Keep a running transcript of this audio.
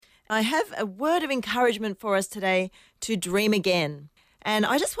I have a word of encouragement for us today to dream again. And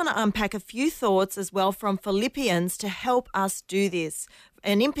I just want to unpack a few thoughts as well from Philippians to help us do this,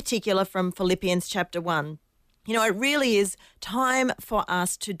 and in particular from Philippians chapter 1. You know, it really is time for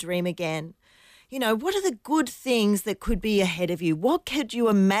us to dream again. You know, what are the good things that could be ahead of you? What could you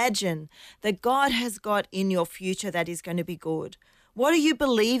imagine that God has got in your future that is going to be good? What are you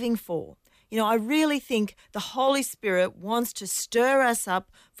believing for? You know, I really think the Holy Spirit wants to stir us up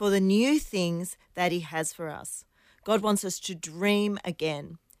for the new things that He has for us. God wants us to dream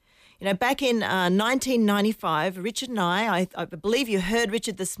again. You know, back in 1995, Richard and I believe you heard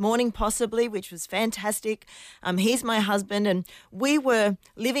Richard this morning possibly, which was fantastic. He's my husband, and we were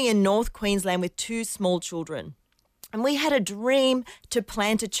living in North Queensland with 2 small children. And we had a dream to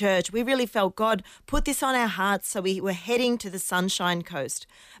plant a church. We really felt God put this on our hearts, so we were heading to the Sunshine Coast.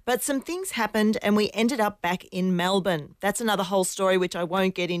 But some things happened and we ended up back in Melbourne. That's another whole story which I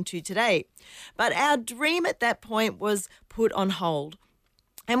won't get into today. But our dream at that point was put on hold.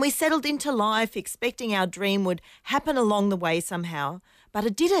 And we settled into life expecting our dream would happen along the way somehow, but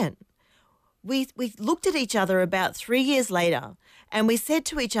it didn't. We looked at each other about 3 years later and we said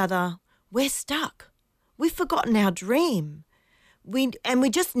to each other, we're stuck. We've forgotten our dream. We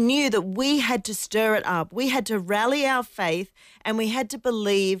just knew that we had to stir it up. We had to rally our faith and we had to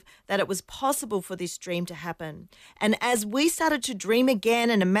believe that it was possible for this dream to happen. And as we started to dream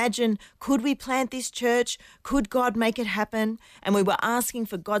again and imagine, could we plant this church? Could God make it happen? And we were asking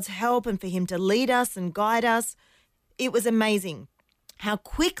for God's help and for Him to lead us and guide us. It was amazing how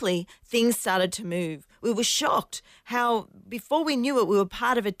quickly things started to move. We were shocked how before we knew it, we were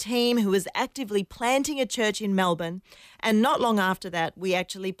part of a team who was actively planting a church in Melbourne. And not long after that, we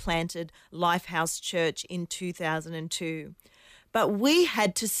actually planted Lifehouse Church in 2002. But we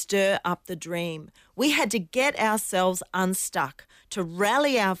had to stir up the dream. We had to get ourselves unstuck, to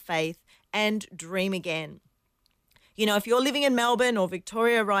rally our faith and dream again. You know, if you're living in Melbourne or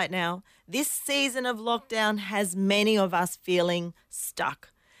Victoria right now, this season of lockdown has many of us feeling stuck.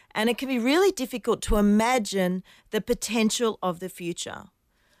 And it can be really difficult to imagine the potential of the future.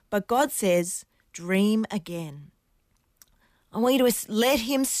 But God says, dream again. I want you to let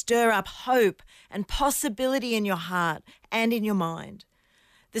Him stir up hope and possibility in your heart and in your mind.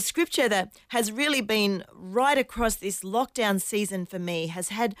 The scripture that has really been right across this lockdown season for me, has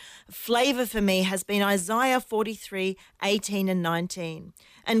had flavor for me, has been Isaiah 43, 18 and 19.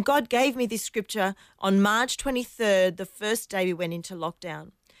 And God gave me this scripture on March 23rd, the first day we went into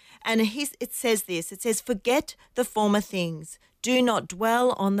lockdown. And it says this, it says, forget the former things. Do not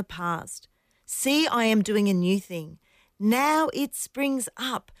dwell on the past. See, I am doing a new thing. Now it springs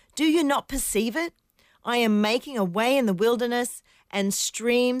up. Do you not perceive it? I am making a way in the wilderness and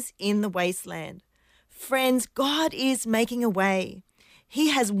streams in the wasteland. Friends, God is making a way. He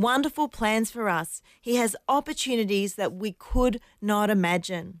has wonderful plans for us. He has opportunities that we could not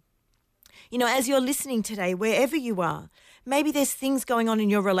imagine. You know, as you're listening today, wherever you are, maybe there's things going on in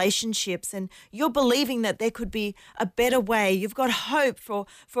your relationships and you're believing that there could be a better way. You've got hope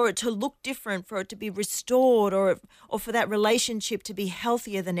for it to look different, for it to be restored, or for that relationship to be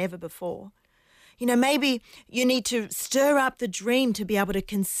healthier than ever before. You know, maybe you need to stir up the dream to be able to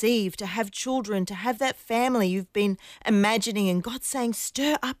conceive, to have children, to have that family you've been imagining. And God's saying,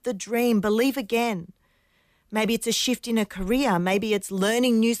 stir up the dream, believe again. Maybe it's a shift in a career. Maybe it's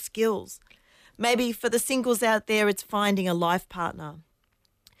learning new skills. Maybe for the singles out there, it's finding a life partner.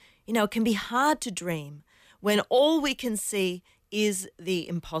 You know, it can be hard to dream when all we can see is the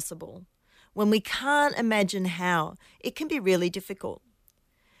impossible. When we can't imagine how, it can be really difficult.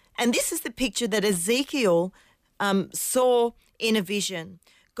 And this is the picture that Ezekiel saw in a vision.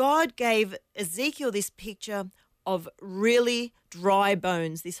 God gave Ezekiel this picture of really dry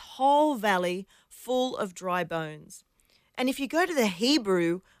bones, this whole valley full of dry bones. And if you go to the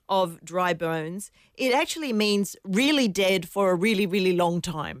Hebrew of dry bones, it actually means really dead for a really, really long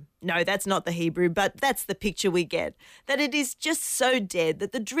time. No, that's not the Hebrew, but that's the picture we get, that it is just so dead,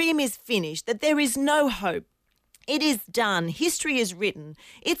 that the dream is finished, that there is no hope. It is done. History is written.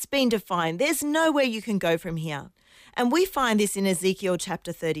 It's been defined. There's nowhere you can go from here. And we find this in Ezekiel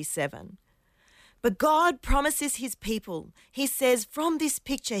chapter 37. But God promises His people. He says from this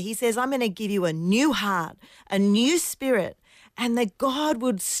picture, He says, I'm going to give you a new heart, a new spirit, and that God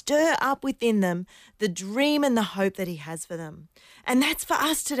would stir up within them the dream and the hope that He has for them. And that's for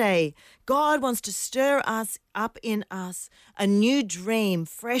us today. God wants to stir us up in us a new dream,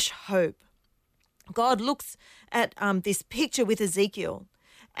 fresh hope. God looks at this picture with Ezekiel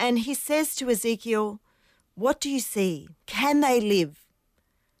and He says to Ezekiel, what do you see? Can they live?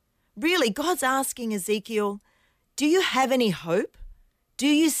 Really, God's asking Ezekiel, do you have any hope? Do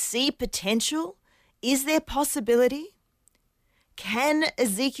you see potential? Is there possibility? Can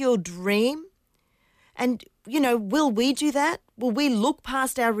Ezekiel dream? And, will we do that? Will we look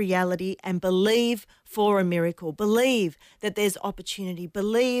past our reality and believe for a miracle? Believe that there's opportunity.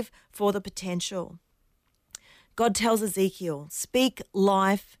 Believe for the potential. God tells Ezekiel, speak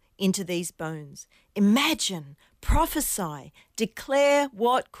life into these bones. Imagine, prophesy, declare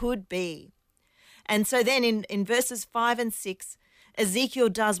what could be. And so then in verses 5 and 6, Ezekiel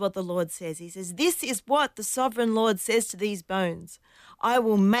does what the Lord says. He says, this is what the sovereign Lord says to these bones. I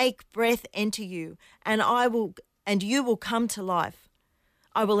will make breath enter you, and you will come to life.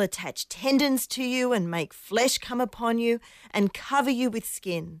 I will attach tendons to you and make flesh come upon you and cover you with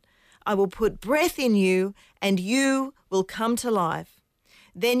skin. I will put breath in you, and you will come to life.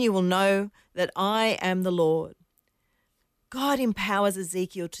 Then you will know that I am the Lord. God empowers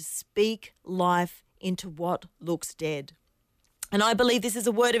Ezekiel to speak life into what looks dead. And I believe this is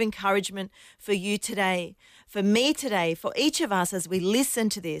a word of encouragement for you today, for me today, for each of us as we listen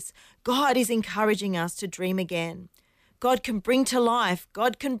to this. God is encouraging us to dream again. God can bring to life.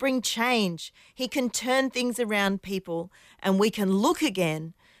 God can bring change. He can turn things around, people, and we can look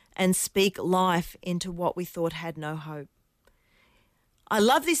again and speak life into what we thought had no hope. I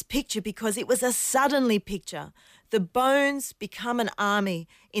love this picture because it was a suddenly picture. The bones become an army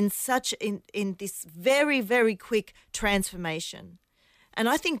in this very, very quick transformation. And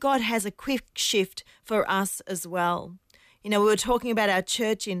I think God has a quick shift for us as well. We were talking about our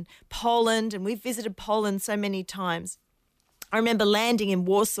church in Poland, and we've visited Poland so many times. I remember landing in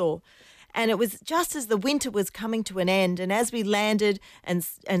Warsaw, and it was just as the winter was coming to an end, and as we landed and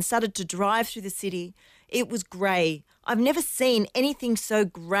started to drive through the city, it was grey. I've never seen anything so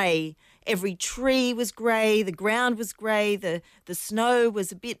grey. Every tree was grey, the ground was grey, the snow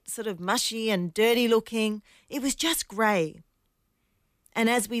was a bit sort of mushy and dirty looking. It was just grey. And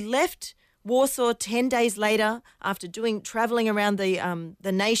as we left Warsaw 10 days later, after travelling around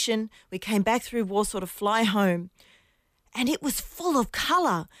the nation, we came back through Warsaw to fly home. And it was full of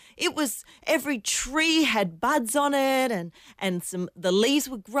colour. Every tree had buds on it, and the leaves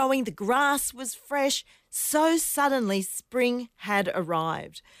were growing, the grass was fresh. So suddenly spring had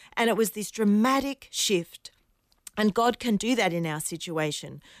arrived, and it was this dramatic shift. And God can do that in our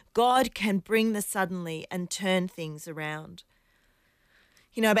situation. God can bring the suddenly and turn things around.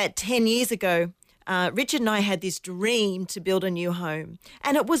 About 10 years ago, Richard and I had this dream to build a new home,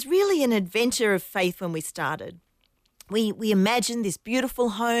 and it was really an adventure of faith when we started. We imagined this beautiful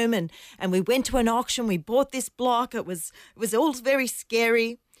home, and we went to an auction. We bought this block. It was all very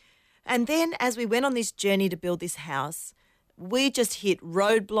scary. And then as we went on this journey to build this house, we just hit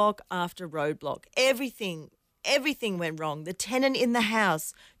roadblock after roadblock. Everything went wrong. The tenant in the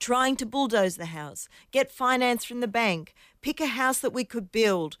house, trying to bulldoze the house, get finance from the bank, pick a house that we could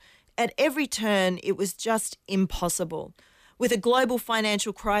build. At every turn, it was just impossible. With a global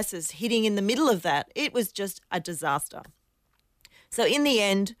financial crisis hitting in the middle of that, it was just a disaster. So in the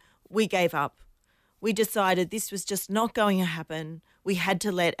end, we gave up. We decided this was just not going to happen. We had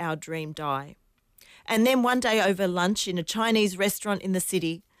to let our dream die. And then one day over lunch in a Chinese restaurant in the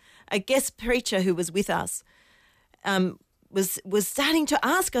city, a guest preacher who was with us was starting to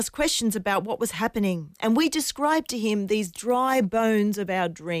ask us questions about what was happening. And we described to him these dry bones of our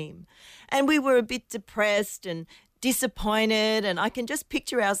dream. And we were a bit depressed and disappointed, and I can just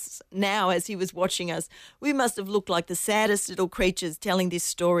picture us now as he was watching us. We must have looked like the saddest little creatures telling this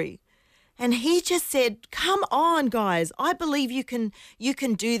story. And he just said, come on, guys. I believe you can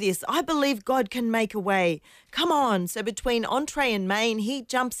do this. I believe God can make a way. Come on. So between entree and main, he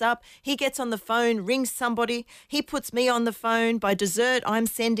jumps up, he gets on the phone, rings somebody. He puts me on the phone. By dessert, I'm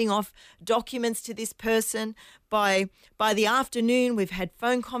sending off documents to this person. By the afternoon, we've had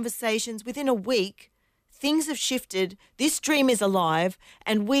phone conversations. Within a week, things have shifted. This dream is alive,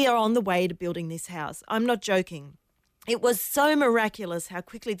 and we are on the way to building this house. I'm not joking. It was so miraculous how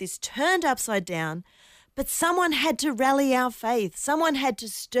quickly this turned upside down, but someone had to rally our faith. Someone had to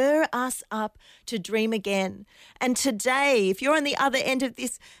stir us up to dream again. And today, if you're on the other end of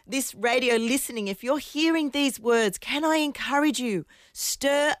this radio listening, if you're hearing these words, can I encourage you?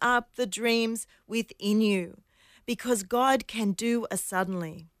 Stir up the dreams within you, because God can do a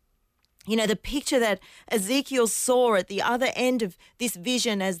suddenly. The picture that Ezekiel saw at the other end of this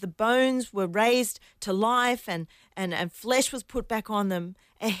vision as the bones were raised to life and flesh was put back on them,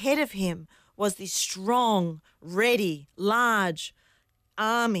 ahead of him was this strong, ready, large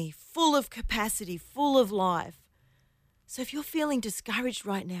army, full of capacity, full of life. So if you're feeling discouraged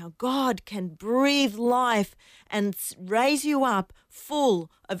right now, God can breathe life and raise you up full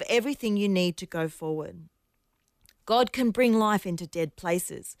of everything you need to go forward. God can bring life into dead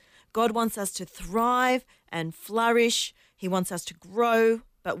places. God wants us to thrive and flourish. He wants us to grow,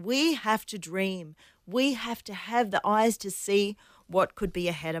 but we have to dream. We have to have the eyes to see what could be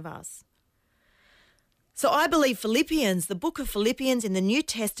ahead of us. So I believe Philippians, the book of Philippians in the New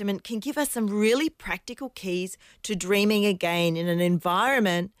Testament, can give us some really practical keys to dreaming again in an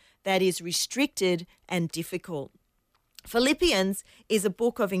environment that is restricted and difficult. Philippians is a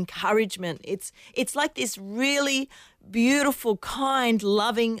book of encouragement. It's like this really beautiful, kind,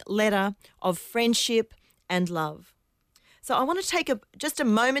 loving letter of friendship and love. So I want to take just a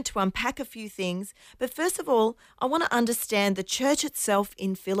moment to unpack a few things. But first of all, I want to understand the church itself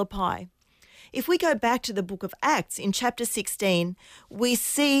in Philippi. If we go back to the book of Acts in chapter 16, we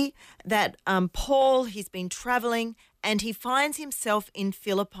see that Paul, he's been traveling and he finds himself in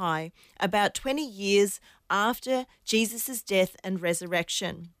Philippi about 20 years after Jesus' death and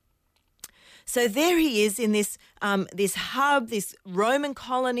resurrection. So there he is in this hub, this Roman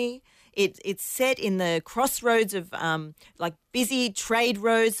colony. It's set in the crossroads of like busy trade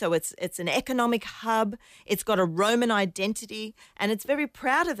roads, so it's an economic hub. It's got a Roman identity, and it's very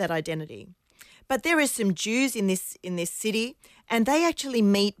proud of that identity. But there are some Jews in this city, and they actually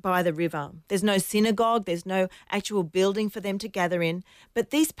meet by the river. There's no synagogue, there's no actual building for them to gather in, but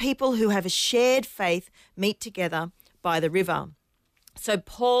these people who have a shared faith meet together by the river. So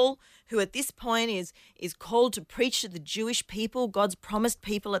Paul, who at this point is called to preach to the Jewish people, God's promised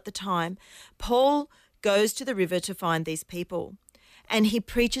people at the time, Paul goes to the river to find these people. And he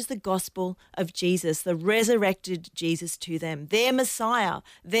preaches the gospel of Jesus, the resurrected Jesus, to them, their Messiah,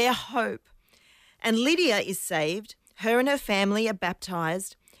 their hope. And Lydia is saved, her and her family are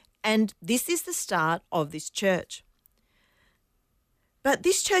baptized, and this is the start of this church. But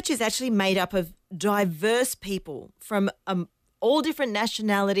this church is actually made up of diverse people from all different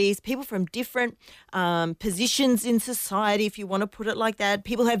nationalities, people from different positions in society, if you want to put it like that.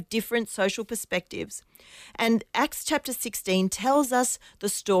 People have different social perspectives. And Acts chapter 16 tells us the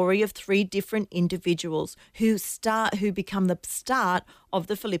story of three different individuals who become the start of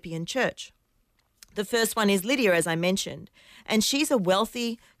the Philippian church. The first one is Lydia, as I mentioned, and she's a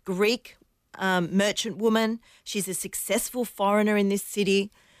wealthy Greek merchant woman. She's a successful foreigner in this city.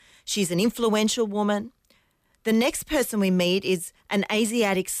 She's an influential woman. The next person we meet is an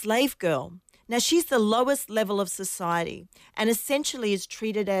Asiatic slave girl. Now, she's the lowest level of society and essentially is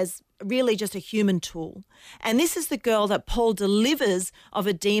treated as really just a human tool. And this is the girl that Paul delivers of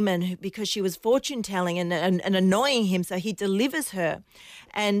a demon because she was fortune-telling and annoying him, so he delivers her.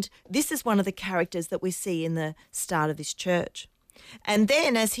 And this is one of the characters that we see in the start of this church. And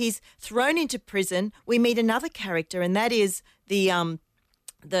then as he's thrown into prison, we meet another character, and that is the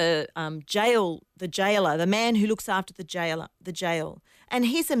jailer, the man who looks after the jail. And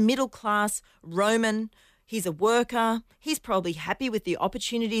he's a middle-class Roman. He's a worker. He's probably happy with the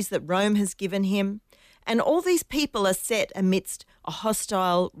opportunities that Rome has given him. And all these people are set amidst a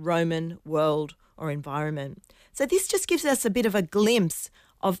hostile Roman world or environment. So this just gives us a bit of a glimpse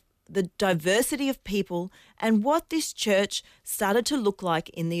of the diversity of people and what this church started to look like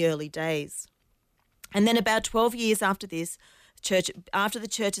in the early days. And then about 12 years after this, after the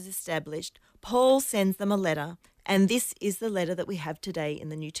church is established, Paul sends them a letter, and this is the letter that we have today in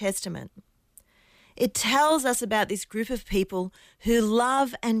the New Testament. It tells us about this group of people who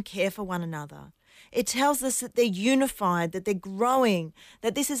love and care for one another. It tells us that they're unified, that they're growing,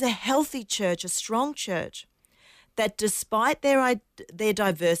 that this is a healthy church, a strong church, that despite their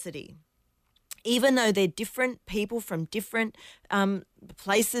diversity, even though they're different people from different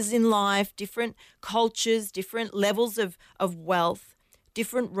places in life, different cultures, different levels of wealth,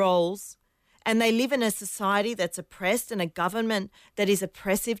 different roles, and they live in a society that's oppressed and a government that is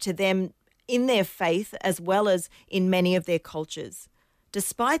oppressive to them in their faith as well as in many of their cultures.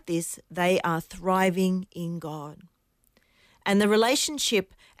 Despite this, they are thriving in God. And the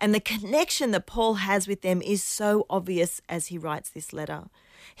relationship and the connection that Paul has with them is so obvious as he writes this letter.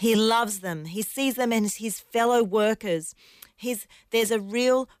 He loves them. He sees them as his fellow workers. There's a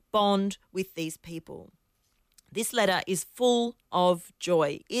real bond with these people. This letter is full of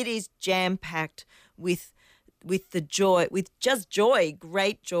joy. It is jam-packed with the joy, with just joy,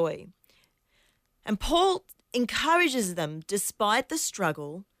 great joy. And Paul encourages them, despite the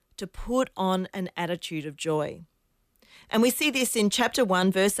struggle, to put on an attitude of joy. And we see this in chapter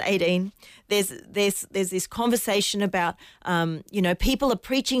 1, verse 18. There's this conversation about, people are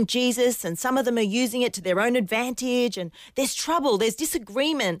preaching Jesus and some of them are using it to their own advantage, and there's trouble, there's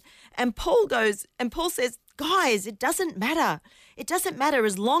disagreement. And Paul says, guys, it doesn't matter. It doesn't matter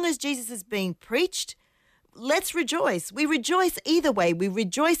as long as Jesus is being preached. Let's rejoice. We rejoice either way. We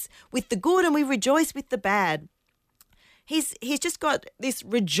rejoice with the good and we rejoice with the bad. He's just got this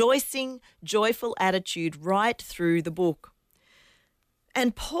rejoicing, joyful attitude right through the book.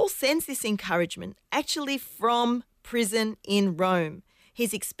 And Paul sends this encouragement actually from prison in Rome.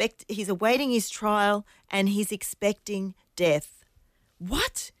 He's awaiting his trial and he's expecting death.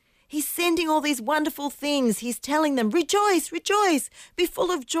 What? He's sending all these wonderful things. He's telling them, rejoice, rejoice, be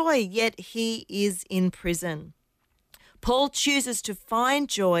full of joy, yet he is in prison. Paul chooses to find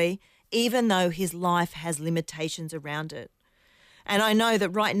joy even though his life has limitations around it. And I know that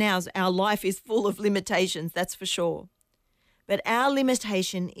right now our life is full of limitations, that's for sure. But our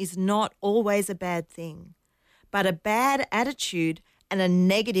limitation is not always a bad thing, but a bad attitude and a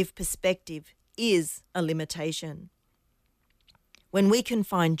negative perspective is a limitation. When we can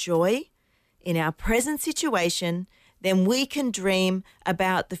find joy in our present situation, then we can dream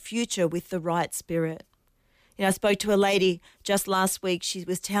about the future with the right spirit. I spoke to a lady just last week. She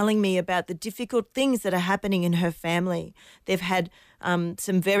was telling me about the difficult things that are happening in her family. They've had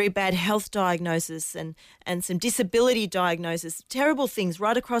some very bad health diagnosis and some disability diagnosis, terrible things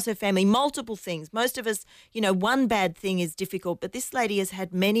right across her family, multiple things. Most of us, one bad thing is difficult, but this lady has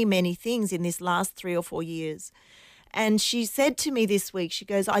had many, many things in this last 3 or 4 years. And she said to me this week, she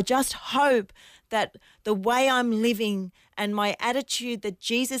goes, I just hope that the way I'm living and my attitude that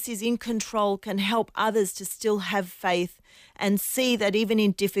Jesus is in control can help others to still have faith and see that even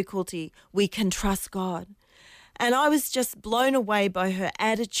in difficulty, we can trust God. And I was just blown away by her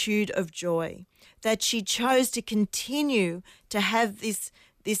attitude of joy, that she chose to continue to have this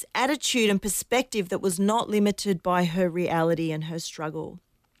attitude and perspective that was not limited by her reality and her struggle.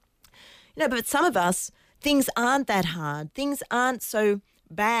 But some of us, things aren't that hard. Things aren't so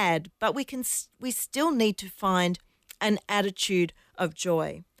bad, but we still need to find an attitude of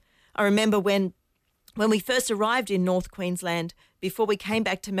joy. I remember when we first arrived in North Queensland, before we came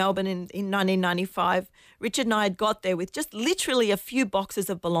back to Melbourne in 1995, Richard and I had got there with just literally a few boxes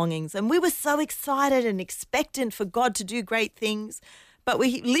of belongings, and we were so excited and expectant for God to do great things, but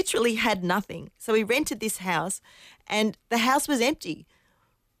we literally had nothing. So we rented this house, and the house was empty.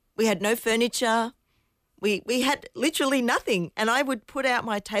 We had no furniture. We had literally nothing, and I would put out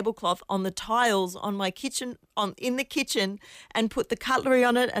my tablecloth on the tiles on my kitchen, in the kitchen, and put the cutlery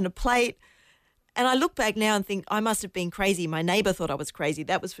on it and a plate. And I look back now and think I must have been crazy. My neighbour thought I was crazy,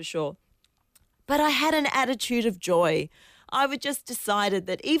 that was for sure. But I had an attitude of joy. I would just decided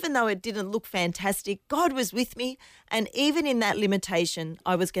that even though it didn't look fantastic, God was with me, and even in that limitation,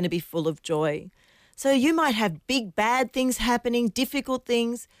 I was going to be full of joy. So you might have big bad things happening, difficult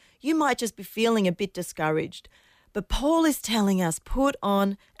things. You might just be feeling a bit discouraged. But Paul is telling us, put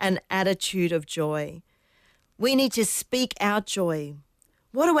on an attitude of joy. We need to speak out joy.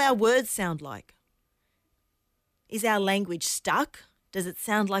 What do our words sound like? Is our language stuck? Does it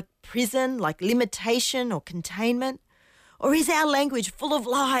sound like prison, like limitation or containment? Or is our language full of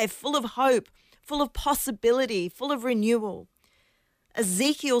life, full of hope, full of possibility, full of renewal?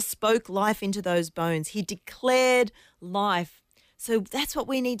 Ezekiel spoke life into those bones. He declared life. So that's what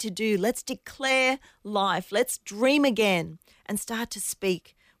we need to do. Let's declare life. Let's dream again and start to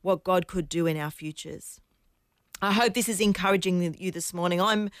speak what God could do in our futures. I hope this is encouraging you this morning.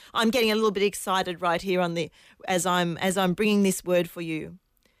 I'm getting a little bit excited right here as I'm bringing this word for you.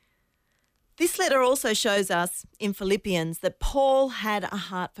 This letter also shows us in Philippians that Paul had a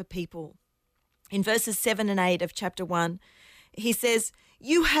heart for people. In verses 7 and 8 of chapter 1, he says,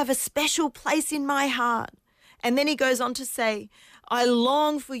 "You have a special place in my heart." And then he goes on to say, "I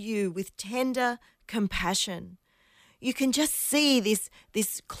long for you with tender compassion." You can just see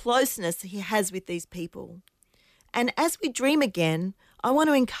this closeness he has with these people. And as we dream again, I want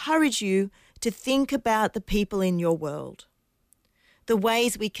to encourage you to think about the people in your world, the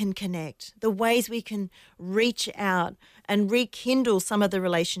ways we can connect, the ways we can reach out and rekindle some of the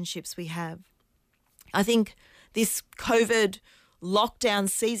relationships we have. I think this COVID lockdown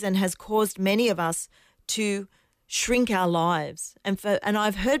season has caused many of us to shrink our lives. And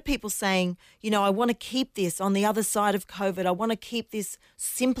I've heard people saying, I want to keep this on the other side of COVID. I want to keep this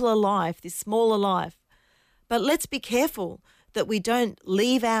simpler life, this smaller life. But let's be careful that we don't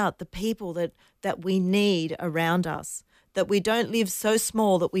leave out the people that we need around us, that we don't live so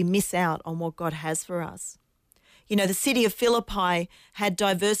small that we miss out on what God has for us. The city of Philippi had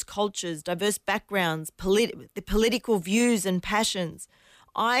diverse cultures, diverse backgrounds, the political views and passions.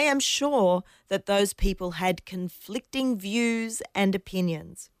 I am sure that those people had conflicting views and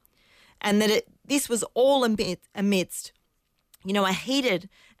opinions, and that this was all amidst, a heated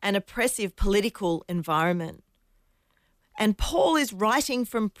and oppressive political environment. And Paul is writing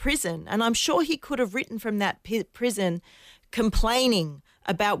from prison, and I'm sure he could have written from that prison complaining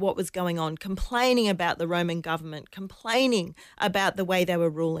about what was going on, complaining about the Roman government, complaining about the way they were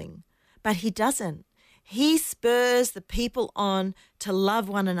ruling. But he doesn't. He spurs the people on to love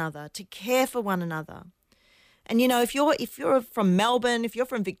one another, to care for one another. And if you're from Melbourne, if you're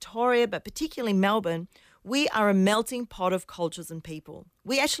from Victoria, but particularly Melbourne, we are a melting pot of cultures and people.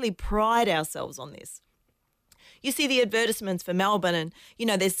 We actually pride ourselves on this. You see the advertisements for Melbourne and,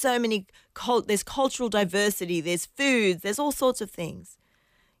 there's so many, there's cultural diversity, there's foods, there's all sorts of things.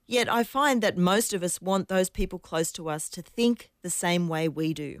 Yet I find that most of us want those people close to us to think the same way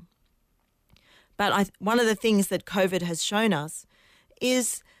we do. But one of the things that COVID has shown us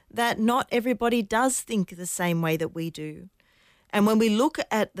is that not everybody does think the same way that we do. And when we look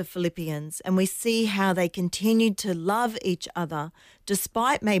at the Philippians and we see how they continued to love each other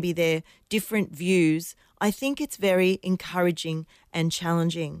despite maybe their different views, I think it's very encouraging and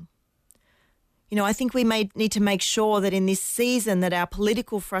challenging. I think we may need to make sure that in this season that our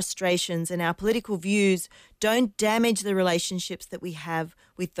political frustrations and our political views don't damage the relationships that we have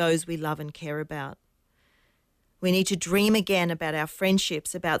with those we love and care about. We need to dream again about our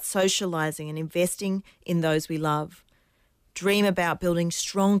friendships, about socializing and investing in those we love. Dream about building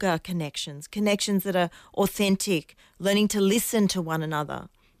stronger connections that are authentic, learning to listen to one another.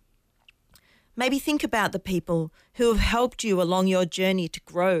 Maybe think about the people who have helped you along your journey to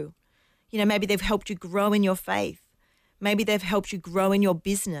grow. Maybe they've helped you grow in your faith. Maybe they've helped you grow in your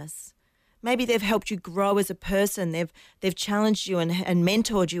business. Maybe they've helped you grow as a person. They've challenged you and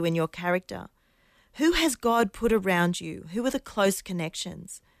mentored you in your character. Who has God put around you? Who are the close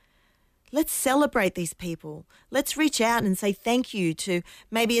connections? Let's celebrate these people. Let's reach out and say thank you to,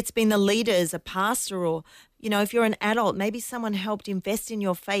 maybe it's been the leaders, a pastor, or, if you're an adult, maybe someone helped invest in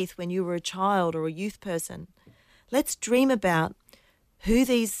your faith when you were a child or a youth person. Let's dream about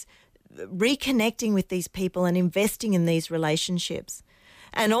reconnecting with these people and investing in these relationships.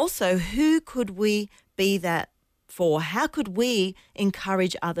 And also, who could we be that for? How could we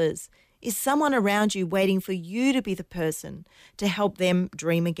encourage others? Is someone around you waiting for you to be the person to help them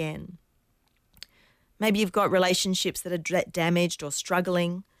dream again? Maybe you've got relationships that are damaged or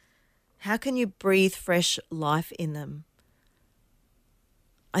struggling. How can you breathe fresh life in them?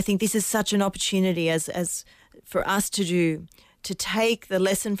 I think this is such an opportunity as for us to do, to take the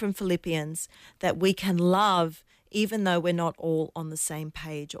lesson from Philippians that we can love even though we're not all on the same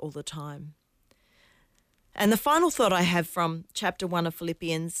page all the time. And the final thought I have from chapter 1 of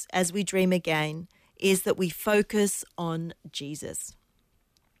Philippians, as we dream again, is that we focus on Jesus.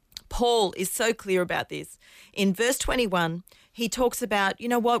 Paul is so clear about this. In verse 21, he talks about,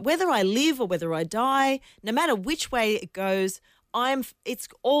 whether I live or whether I die, no matter which way it goes, it's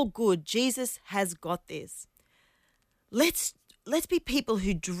all good. Jesus has got this. Let's be people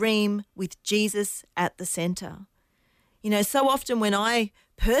who dream with Jesus at the center. So often when I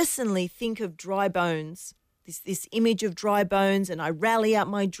personally think of dry bones, this image of dry bones, and I rally up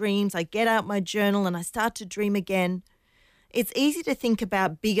my dreams, I get out my journal and I start to dream again, it's easy to think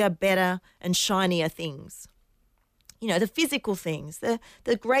about bigger, better and shinier things. The physical things, the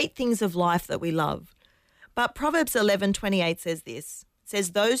great things of life that we love. But Proverbs 11:28 says this. It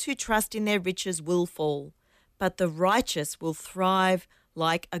says, those who trust in their riches will fall, but the righteous will thrive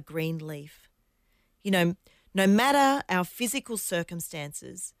like a green leaf. No matter our physical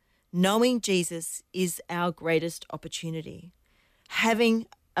circumstances, knowing Jesus is our greatest opportunity. Having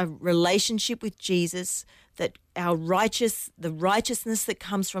a relationship with Jesus, that the righteousness that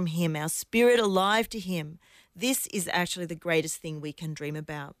comes from him, our spirit alive to him, this is actually the greatest thing we can dream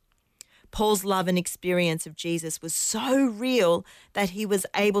about. Paul's love and experience of Jesus was so real that he was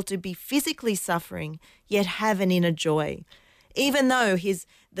able to be physically suffering, yet have an inner joy. Even though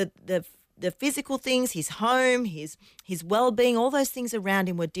the physical things, his home, his well-being, all those things around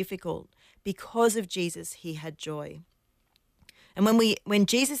him were difficult, because of Jesus, he had joy. And when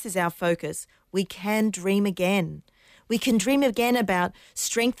Jesus is our focus, we can dream again. We can dream again about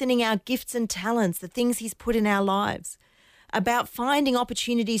strengthening our gifts and talents, the things he's put in our lives, about finding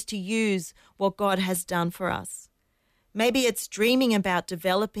opportunities to use what God has done for us. Maybe it's dreaming about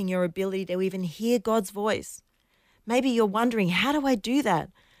developing your ability to even hear God's voice. Maybe you're wondering, how do I do that?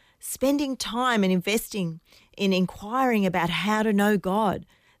 Spending time and investing in inquiring about how to know God.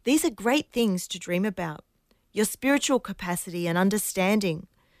 These are great things to dream about. Your spiritual capacity and understanding.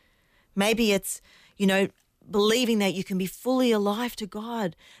 Maybe it's, believing that you can be fully alive to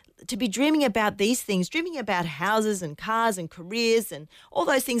God. To be dreaming about these things, dreaming about houses and cars and careers and all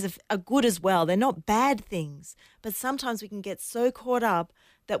those things are good as well. They're not bad things. But sometimes we can get so caught up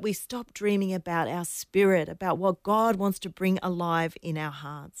that we stop dreaming about our spirit, about what God wants to bring alive in our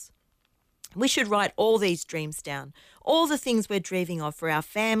hearts. We should write all these dreams down, all the things we're dreaming of for our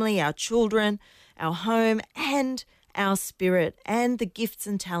family, our children, our home, and our spirit, and the gifts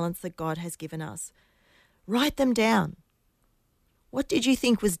and talents that God has given us. Write them down. What did you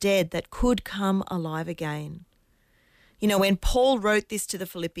think was dead that could come alive again? You know, when Paul wrote this to the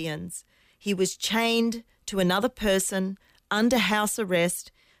Philippians, he was chained to another person under house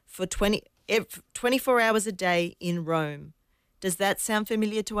arrest for 24 hours a day in Rome. Does that sound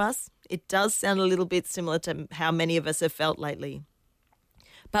familiar to us? It does sound a little bit similar to how many of us have felt lately.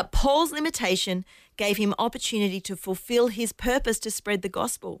 But Paul's limitation gave him opportunity to fulfill his purpose to spread the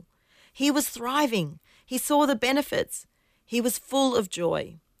gospel. He was thriving. He saw the benefits. He was full of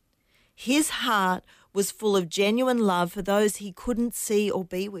joy. His heart was full of genuine love for those he couldn't see or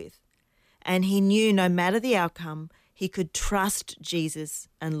be with. And he knew no matter the outcome, he could trust Jesus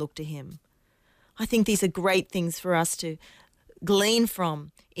and look to him. I think these are great things for us to glean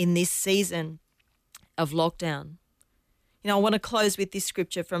from in this season of lockdown. You know, I want to close with this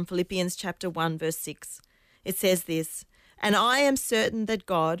scripture from Philippians chapter 1, verse 6. It says this, "And I am certain that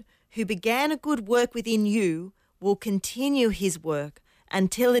God, who began a good work within you, will continue his work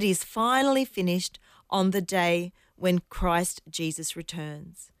until it is finally finished on the day when Christ Jesus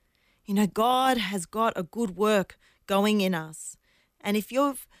returns." You know, God has got a good work going in us. And if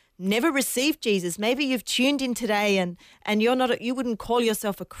you've never received Jesus, maybe you've tuned in today and you wouldn't call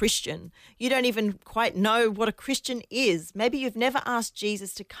yourself a Christian. You don't even quite know what a Christian is. Maybe you've never asked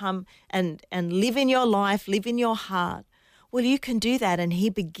Jesus to come and live in your life, live in your heart. Well, you can do that, and he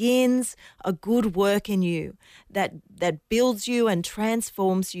begins a good work in you that builds you and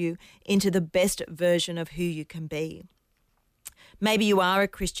transforms you into the best version of who you can be. Maybe you are a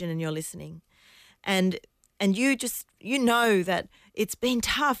Christian and you're listening, and you know that it's been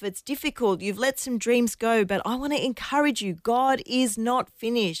tough, it's difficult, you've let some dreams go, but I want to encourage you, God is not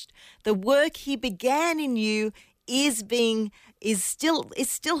finished. The work he began in you is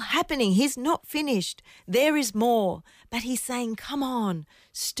still happening. He's not finished. There is more. But he's saying, come on,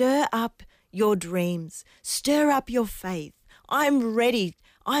 stir up your dreams, stir up your faith. I'm ready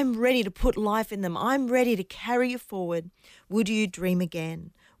to put life in them. I'm ready to carry you forward. Would you dream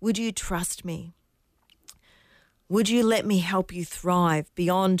again? Would you trust me? Would you let me help you thrive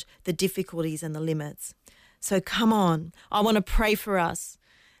beyond the difficulties and the limits? So come on. I want to pray for us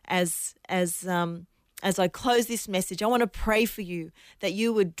as I close this message. I want to pray for you that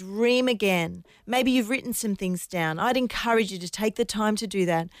you would dream again. Maybe you've written some things down. I'd encourage you to take the time to do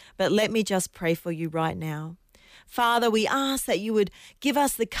that, but let me just pray for you right now. Father, we ask that you would give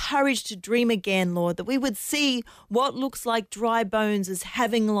us the courage to dream again, Lord, that we would see what looks like dry bones as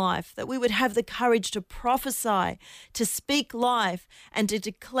having life, that we would have the courage to prophesy, to speak life, and to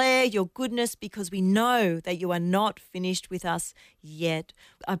declare your goodness because we know that you are not finished with us yet.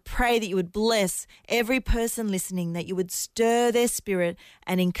 I pray that you would bless every person listening, that you would stir their spirit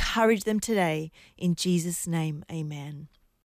and encourage them today. In Jesus' name, amen.